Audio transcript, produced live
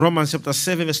Romans chapter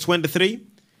 7 verse 23.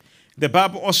 The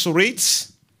Bible also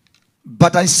reads,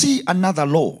 But I see another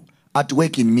law at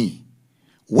work in me,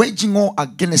 waging war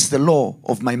against the law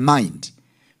of my mind,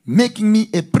 making me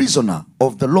a prisoner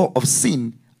of the law of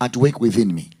sin at work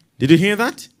within me. Did you hear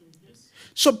that? Yes.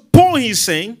 So Paul is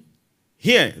saying,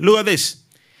 here, look at this.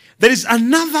 There is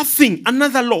another thing,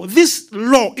 another law. This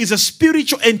law is a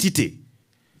spiritual entity.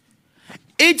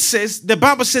 It says, the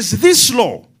Bible says, this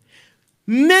law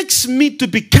makes me to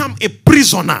become a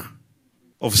prisoner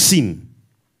of sin.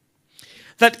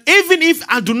 That even if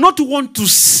I do not want to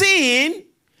sin,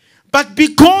 but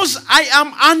because I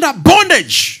am under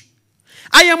bondage,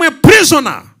 I am a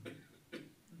prisoner,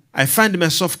 I find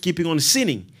myself keeping on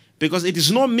sinning because it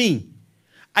is not me.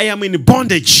 I am in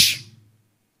bondage.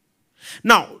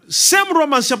 Now, same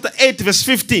Romans chapter 8 verse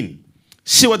 15.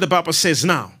 See what the Bible says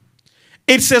now.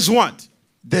 It says what?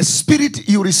 The spirit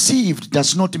you received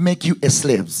does not make you a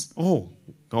slave. Oh,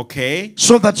 okay.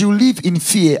 So that you live in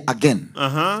fear again.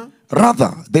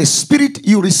 Rather, the spirit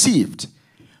you received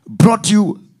brought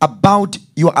you about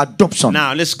your adoption.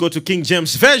 Now, let's go to King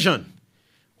James Version.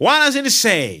 What does it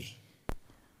say?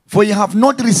 For you have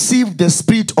not received the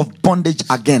spirit of bondage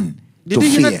again to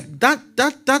fear.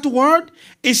 That word?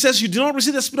 It says you do not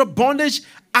receive the spirit of bondage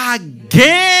again.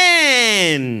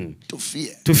 To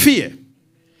fear. To fear.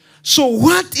 So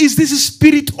what is this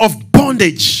spirit of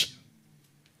bondage?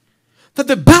 That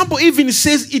the Bible even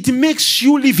says it makes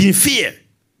you live in fear.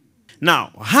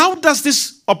 Now, how does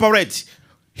this operate?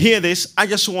 Hear this. I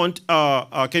just want,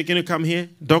 can you come here?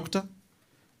 Doctor,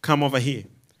 come over here.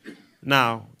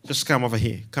 Now, just come over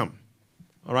here. Come.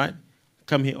 All right?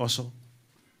 Come here also.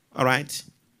 All right?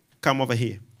 Come over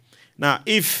here. Now,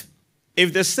 if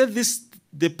they said this,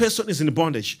 the person is in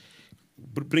bondage,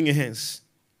 bring your hands.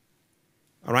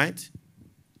 All right?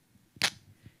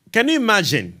 Can you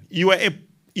imagine you are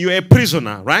a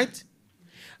prisoner, right?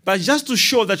 But just to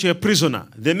show that you're a prisoner,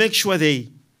 they make sure they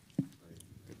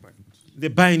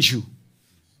bind you.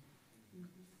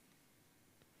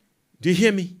 Do you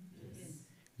hear me? Yes.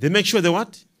 They make sure they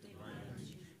what?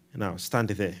 Now, stand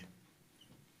there.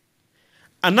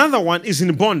 Another one is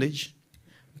in bondage,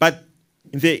 but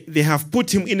they have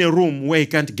put him in a room where he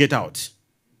can't get out.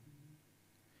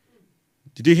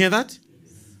 Did you hear that?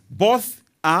 Both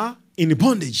are in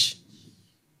bondage.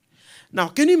 Now,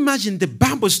 can you imagine the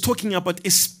Bible is talking about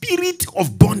a spirit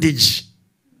of bondage?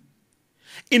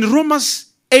 In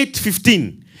Romans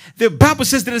 8:15, the Bible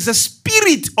says there is a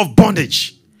spirit of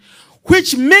bondage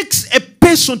which makes a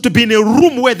person to be in a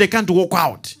room where they can't walk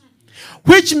out.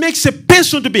 Which makes a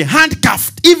person to be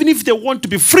handcuffed. Even if they want to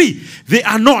be free, they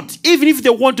are not. Even if they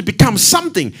want to become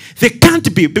something, they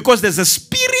can't be, because there's a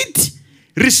spirit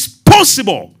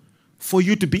responsible for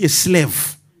you to be a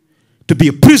slave, to be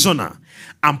a prisoner,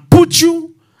 and put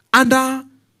you under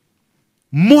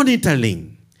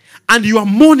monitoring. And you are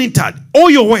monitored all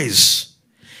your ways.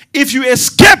 If you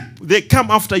escape, they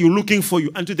come after you looking for you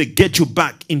until they get you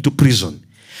back into prison.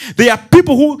 There are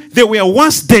people who they were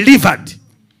once delivered.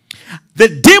 The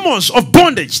demons of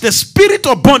bondage, the spirit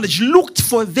of bondage looked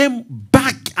for them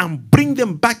back and bring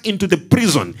them back into the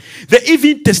prison. They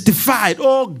even testified,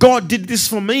 oh, God did this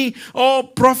for me. Oh,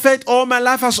 prophet, oh, my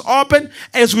life has opened.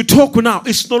 As we talk now,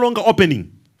 it's no longer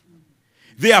opening.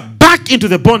 They are back into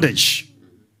the bondage.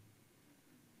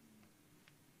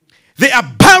 They are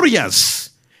barriers.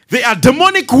 They are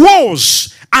demonic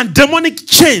walls and demonic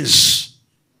chains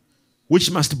which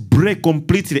must break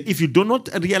completely. If you do not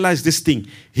realize this thing,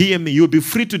 hear me, you'll be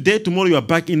free today, tomorrow you are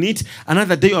back in it,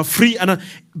 another day you are free,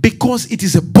 because it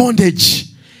is a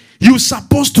bondage. You're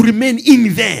supposed to remain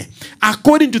in there.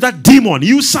 According to that demon,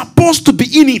 you're supposed to be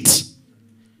in it.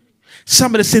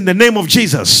 Somebody say, in the name of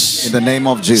Jesus. In the name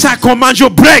of Jesus. Say, I command you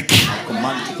break. I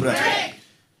command you break.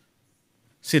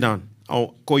 Sit down.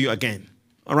 I'll call you again.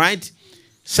 All right?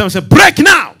 Someone say, break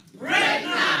now. Break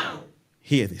now.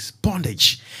 Hear this.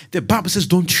 Bondage. The Bible says,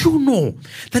 don't you know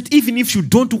that even if you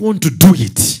don't want to do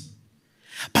it,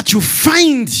 but you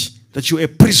find that you're a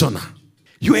prisoner.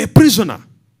 You're a prisoner.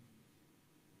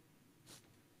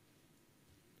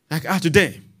 Like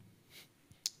today.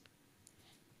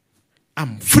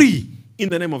 I'm free in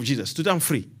the name of Jesus. Today I'm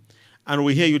free. And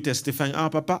we hear you testifying,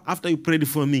 Papa, after you prayed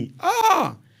for me,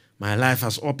 my life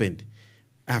has opened.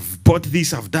 I've bought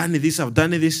this, I've done this, I've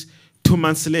done this. 2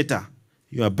 months later,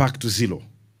 you are back to zero.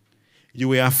 You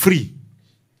were free,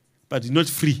 but you're not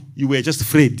free. You were just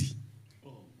afraid.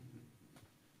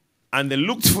 And they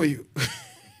looked for you.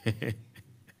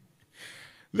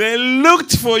 They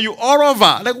looked for you all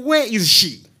over. Like, where is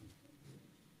she?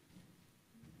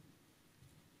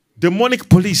 Demonic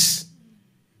police.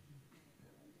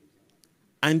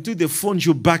 Until they phone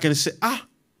you back and say,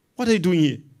 What are you doing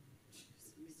here?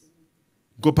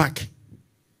 Go back.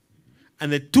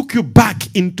 And they took you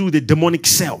back into the demonic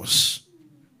cells.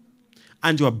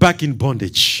 And you are back in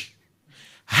bondage.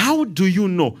 How do you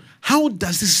know? How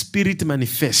does the spirit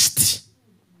manifest?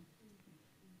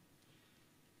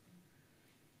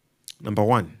 Number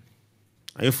one.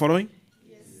 Are you following?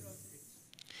 Yes.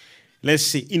 Let's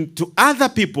see. Into other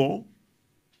people,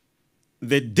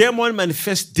 the demon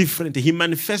manifests differently. He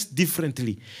manifests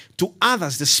differently. To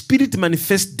others, the spirit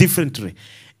manifests differently.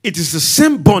 It is the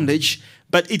same bondage,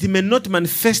 but it may not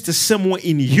manifest the same way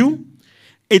in you.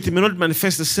 It may not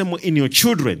manifest the same way in your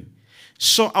children.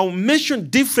 So I'll mention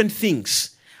different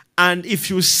things. And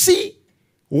if you see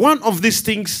one of these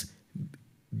things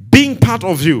being part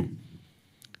of you,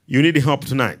 you need help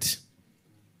tonight.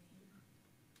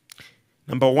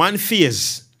 Number one,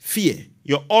 fears. Fear.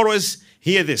 You're always,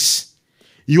 hear this.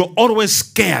 You're always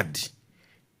scared.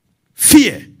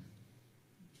 Fear.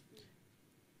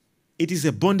 It is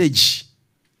a bondage.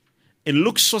 It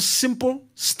looks so simple,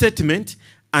 statement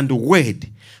and word.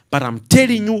 But I'm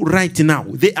telling you right now,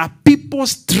 there are people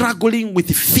struggling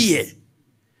with fear.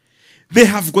 They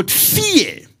have got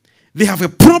fear. They have a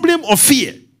problem of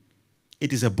fear.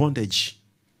 It is a bondage.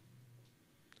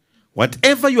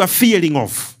 Whatever you are fearing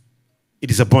of, it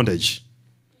is a bondage.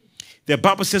 The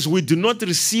Bible says we do not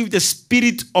receive the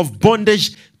spirit of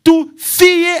bondage to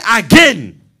fear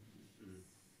again.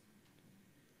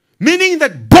 Meaning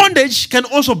that bondage can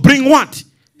also bring what?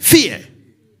 Fear.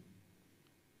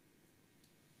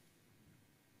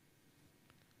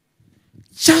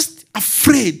 Just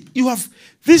afraid. You have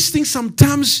these things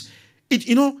sometimes,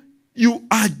 you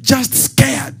are just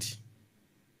scared.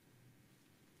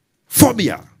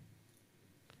 Phobia.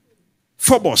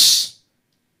 Phobos.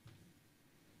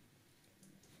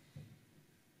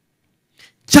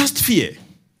 Just fear.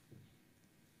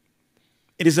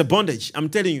 It is a bondage. I'm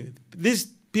telling you, these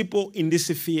people in this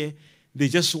fear, they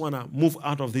just want to move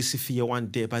out of this fear one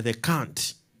day, but they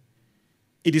can't.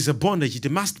 It is a bondage. It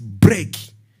must break.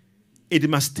 It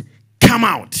must come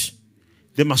out.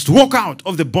 They must walk out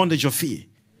of the bondage of fear.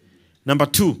 Number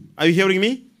two. Are you hearing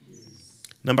me?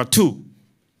 Number two.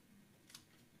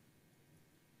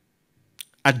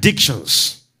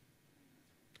 Addictions.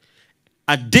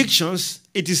 Addictions,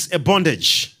 it is a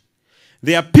bondage.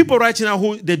 There are people right now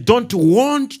who they don't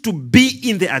want to be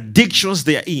in the addictions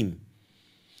they are in.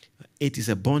 It is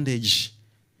a bondage.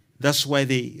 That's why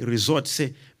they resort,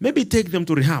 say, maybe take them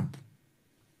to rehab.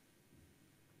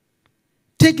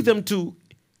 Take them to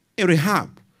a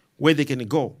rehab where they can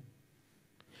go.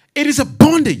 It is a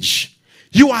bondage.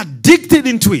 You are addicted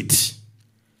into it.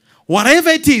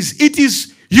 Whatever it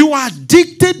is, you are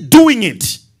addicted doing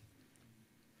it.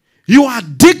 You are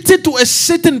addicted to a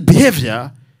certain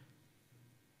behavior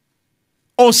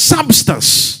or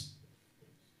substance.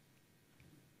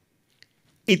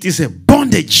 It is a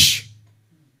bondage.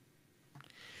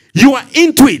 You are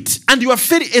into it. And you are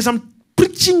as I'm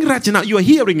preaching right now, you are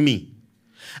hearing me.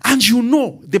 And you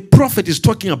know the prophet is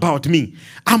talking about me.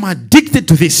 I'm addicted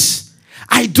to this.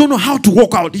 I don't know how to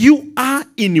walk out. You are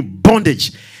in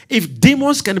bondage. If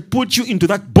demons can put you into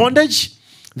that bondage,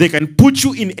 they can put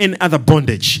you in any other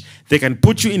bondage. They can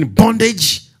put you in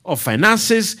bondage of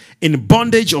finances, in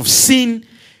bondage of sin,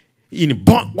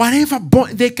 whatever.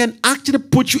 They can actually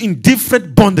put you in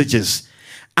different bondages.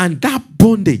 And that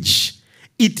bondage,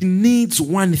 it needs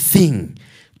one thing: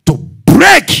 to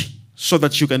break so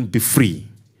that you can be free.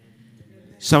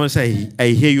 Someone say, I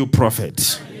hear you,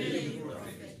 prophet.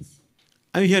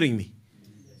 Are you hearing me?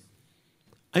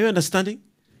 Are you understanding?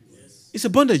 Yes. It's a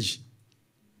bondage.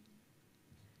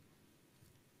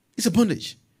 It's a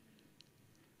bondage.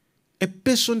 A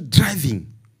person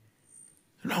driving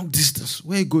long distance.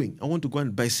 Where are you going? I want to go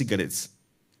and buy cigarettes.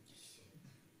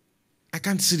 I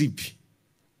can't sleep.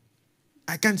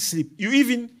 I can't sleep.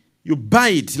 You buy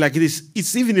it like this.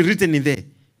 It's even written in there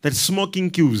that smoking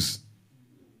kills.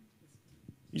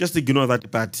 You just ignore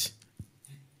that part.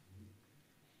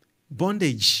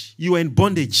 Bondage. You are in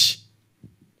bondage.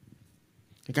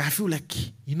 Like I feel like,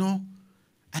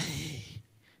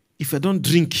 if I don't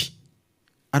drink,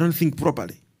 I don't think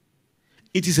properly.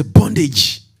 It is a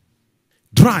bondage.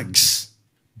 Drugs.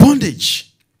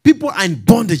 Bondage. People are in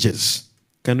bondages.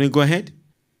 Can we go ahead?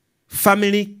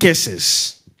 Family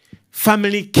cases.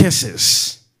 Family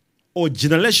cases. Or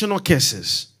generational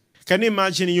cases. Can you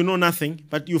imagine you know nothing,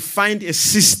 but you find a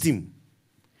system.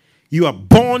 You are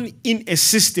born in a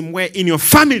system where in your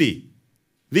family,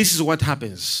 this is what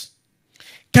happens.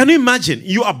 Can you imagine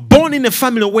you are born in a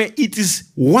family where it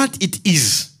is what it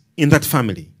is in that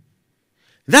family?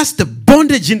 That's the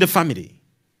bondage in the family.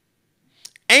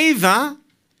 Either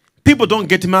people don't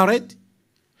get married,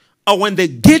 or when they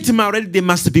get married, there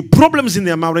must be problems in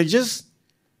their marriages,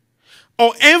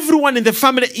 or everyone in the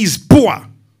family is poor.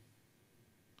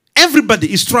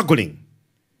 Everybody is struggling.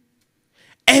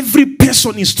 Every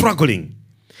person is struggling.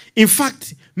 In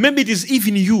fact, maybe it is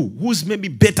even you who's maybe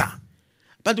better.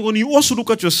 But when you also look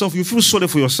at yourself, you feel sorry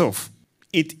for yourself.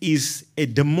 It is a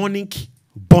demonic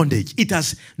bondage. It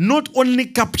has not only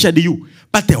captured you,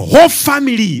 but the whole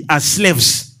family as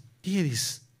slaves. Here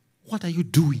is, what are you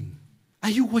doing? Are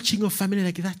you watching your family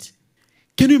like that?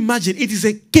 Can you imagine? It is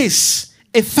a case,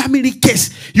 a family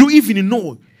case. You even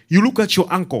know. You look at your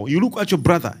uncle, you look at your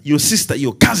brother, your sister,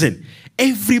 your cousin.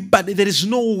 Everybody, there is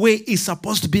no way it's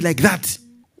supposed to be like that.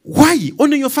 Why?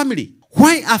 Only your family.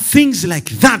 Why are things like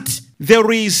that? There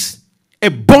is a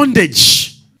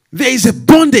bondage. There is a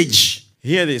bondage.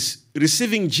 Hear this.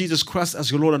 Receiving Jesus Christ as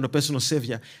your Lord and personal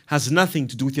Savior has nothing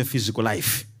to do with your physical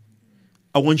life.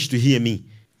 I want you to hear me.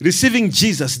 Receiving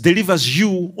Jesus delivers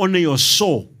you only your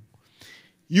soul.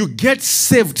 You get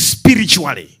saved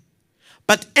spiritually.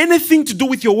 But anything to do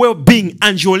with your well-being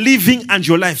and your living and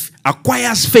your life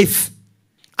acquires faith.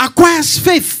 Acquires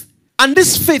faith. And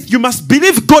this faith, you must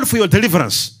believe God for your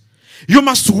deliverance. You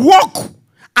must walk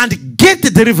and get the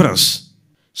deliverance.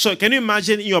 So can you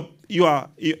imagine you are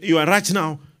right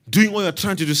now doing what you're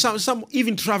trying to do. Some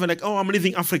even travel like, oh, I'm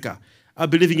leaving Africa. I'll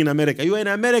be living in America. You are in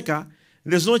America,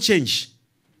 there's no change.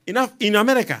 In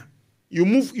America,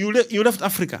 you left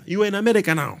Africa. You are in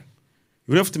America now.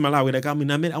 You left Malawi, like, I'm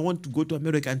in America. I want to go to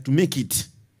America and to make it.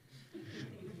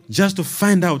 Just to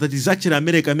find out that it's actually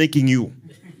America making you.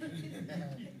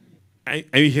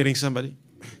 Are you hearing somebody?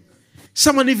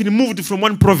 Someone even moved from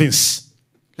one province.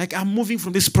 Like, I'm moving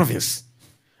from this province.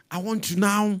 I want to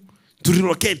now to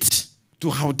relocate to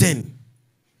Gauteng.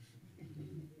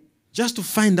 Just to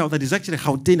find out that it's actually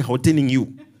Gautening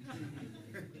you.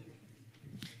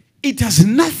 It has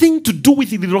nothing to do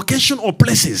with the relocation or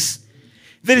places.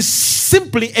 There is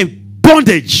simply a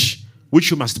bondage which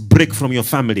you must break from your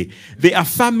family. There are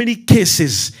family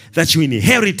cases that you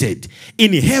inherited.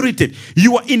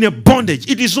 You are in a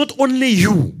bondage. It is not only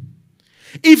you.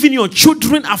 Even your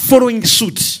children are following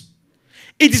suit.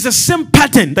 It is the same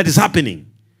pattern that is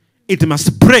happening. It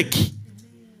must break.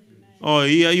 Oh,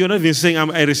 you're not even saying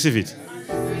I receive it.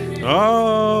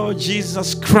 Oh,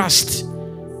 Jesus Christ.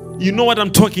 You know what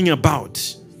I'm talking about.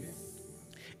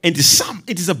 And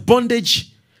it is a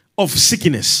bondage of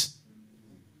sickness.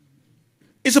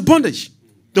 It's a bondage.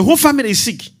 The whole family is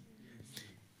sick.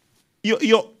 You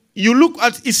look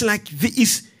at it's like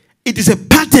it is a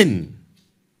pattern.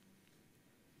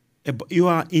 You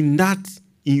are in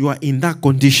that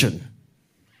condition.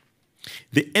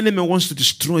 The enemy wants to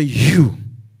destroy you.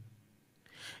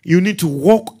 You need to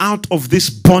walk out of this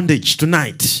bondage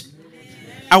tonight.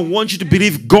 I want you to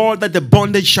believe God that the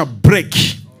bondage shall break.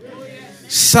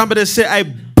 Somebody say, I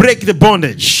break the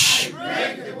bondage.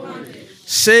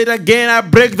 Say it again, I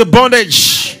break the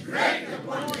bondage.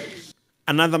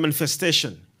 Another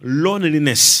manifestation,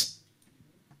 loneliness.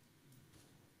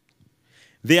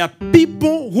 There are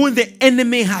people who the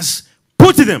enemy has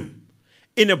put them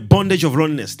in a bondage of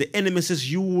loneliness. The enemy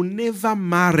says, you will never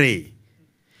marry.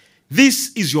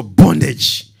 This is your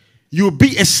bondage. You will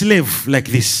be a slave like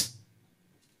this.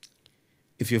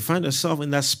 If you find yourself in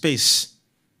that space,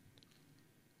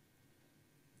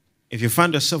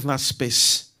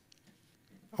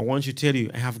 I want to tell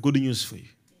you, I have good news for you.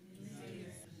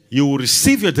 You will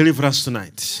receive your deliverance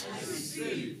tonight.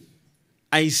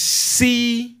 I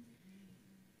see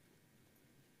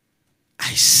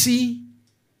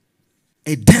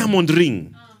a diamond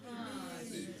ring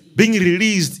being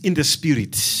released in the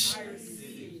spirit.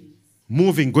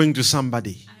 Moving, going to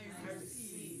somebody.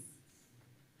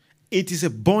 It is a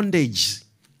bondage.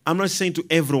 I'm not saying to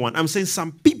everyone. I'm saying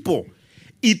some people.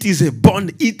 It is a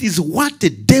bond. It is what the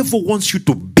devil wants you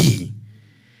to be.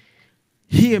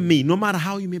 Hear me. No matter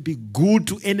how you may be good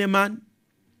to any man,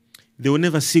 they will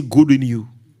never see good in you.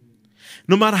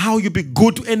 No matter how you be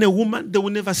good to any woman, they will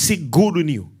never see good in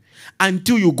you.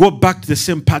 Until you go back to the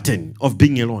same pattern of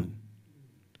being alone.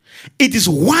 It is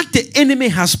what the enemy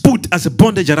has put as a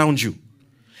bondage around you.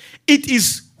 It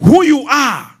is who you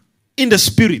are in the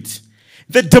spirit.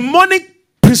 The demonic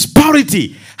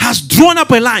prosperity has drawn up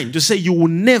a line to say you will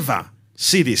never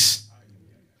see this.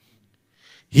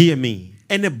 Hear me.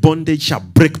 Any bondage shall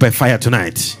break by fire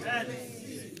tonight.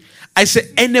 I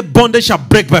say any bondage shall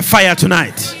break by fire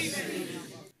tonight.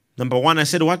 Number one, I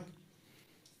said what?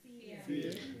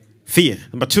 Fear.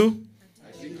 Number two?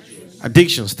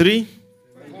 Addictions. Three?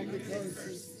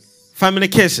 Family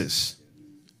cases.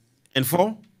 And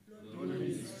four?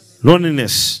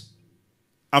 Loneliness.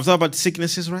 I've talked about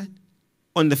sicknesses, right?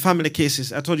 On the family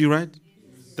cases, I told you, right?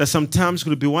 That sometimes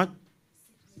could be what?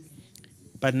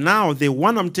 But now, the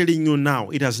one I'm telling you now,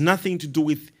 it has nothing to do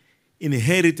with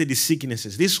inherited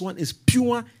sicknesses. This one is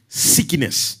pure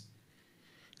sickness.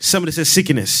 Somebody says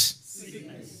sickness.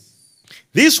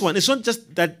 This one, it's not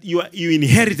just that you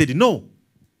inherited it. No.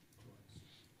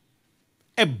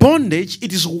 A bondage,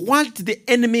 it is what the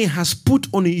enemy has put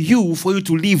on you for you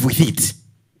to live with it.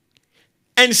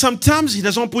 And sometimes he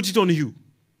doesn't put it on you.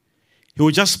 He will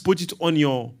just put it on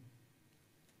your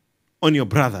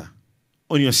brother,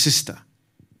 on your sister,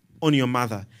 on your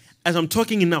mother. As I'm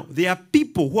talking now, there are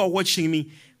people who are watching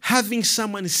me having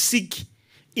someone sick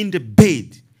in the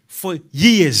bed for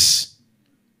years.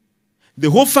 The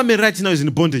whole family right now is in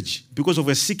bondage because of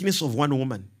a sickness of one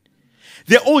woman.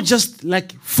 They're all just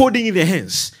like folding in their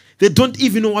hands. They don't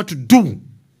even know what to do.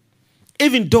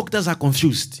 Even doctors are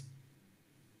confused.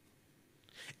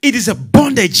 It is a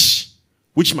bondage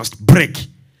which must break.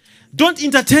 Don't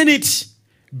entertain it.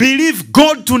 Believe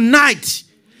God tonight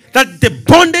that the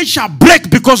bondage shall break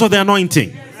because of the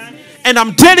anointing. And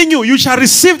I'm telling you, you shall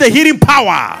receive the healing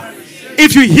power.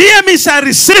 If you hear me say,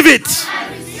 receive it.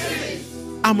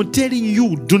 I'm telling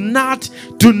you, do not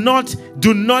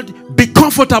be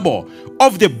comfortable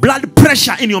of the blood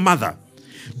pressure in your mother.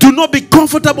 Do not be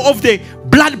comfortable of the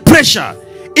blood pressure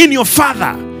in your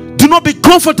father. Do not be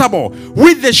comfortable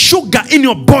with the sugar in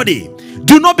your body.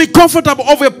 Do not be comfortable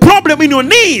of a problem in your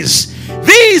knees.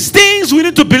 These things we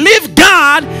need to believe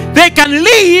God. They can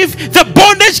leave. The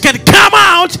bondage can come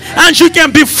out and you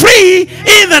can be free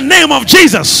in the name of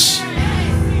Jesus.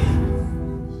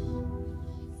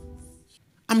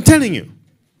 I'm telling you,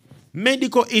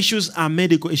 medical issues are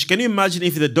medical issues. Can you imagine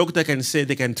if the doctor can say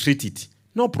they can treat it?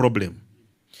 No problem.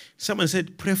 Someone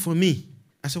said, pray for me.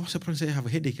 I said, what's the problem? I said, I have a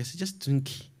headache. I said, just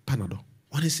drink Panadol.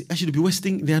 Honestly, I should be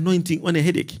wasting the anointing on a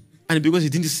headache. And because he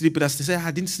didn't sleep last night, he said,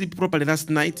 I didn't sleep properly last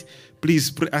night. Please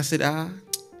pray. I said,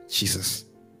 Jesus.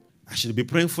 I should be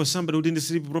praying for somebody who didn't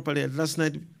sleep properly last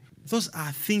night. Those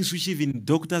are things which even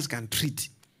doctors can treat.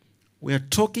 We are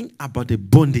talking about the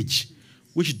bondage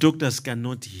which doctors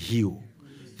cannot heal.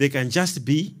 They can just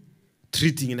be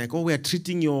treating, like, oh, we are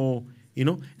treating your,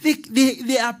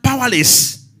 they are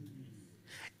powerless.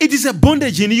 It is a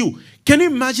bondage in you. Can you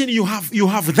imagine you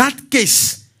have that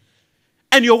case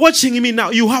and you're watching me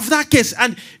now. You have that case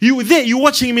and you're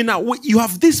watching me now. You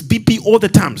have this BP all the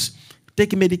times.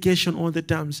 Take medication all the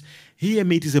times. Hear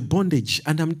me, it is a bondage.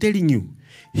 And I'm telling you,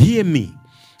 hear me.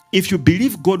 If you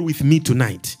believe God with me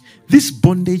tonight, this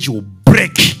bondage will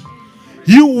break.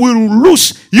 You will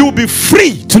lose. You will be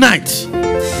free tonight.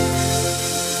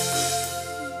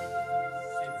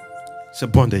 It's a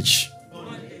bondage.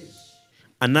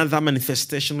 Another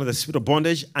manifestation of the spirit of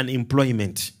bondage and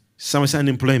employment. Someone say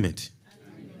unemployment.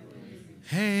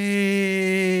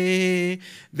 Hey,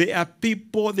 there are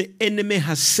people the enemy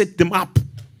has set them up.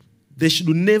 They should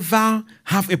never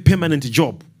have a permanent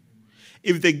job.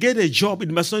 If they get a job,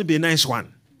 it must not be a nice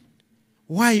one.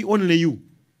 Why only you?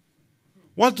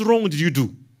 What wrong did you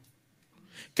do?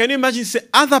 Can you imagine, say,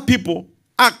 other people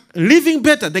are living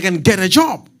better, they can get a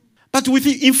job. But with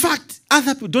you, in fact,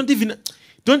 other people don't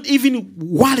even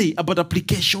worry about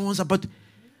applications, but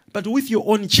with your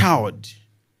own child.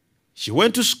 She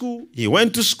went to school, he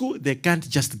went to school, they can't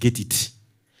just get it.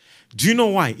 Do you know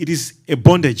why? It is a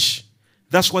bondage.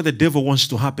 That's what the devil wants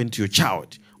to happen to your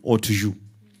child or to you.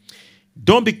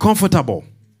 Don't be comfortable.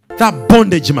 That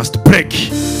bondage must break.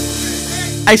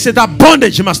 I said that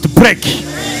bondage must break.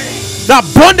 That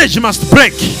bondage must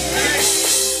break.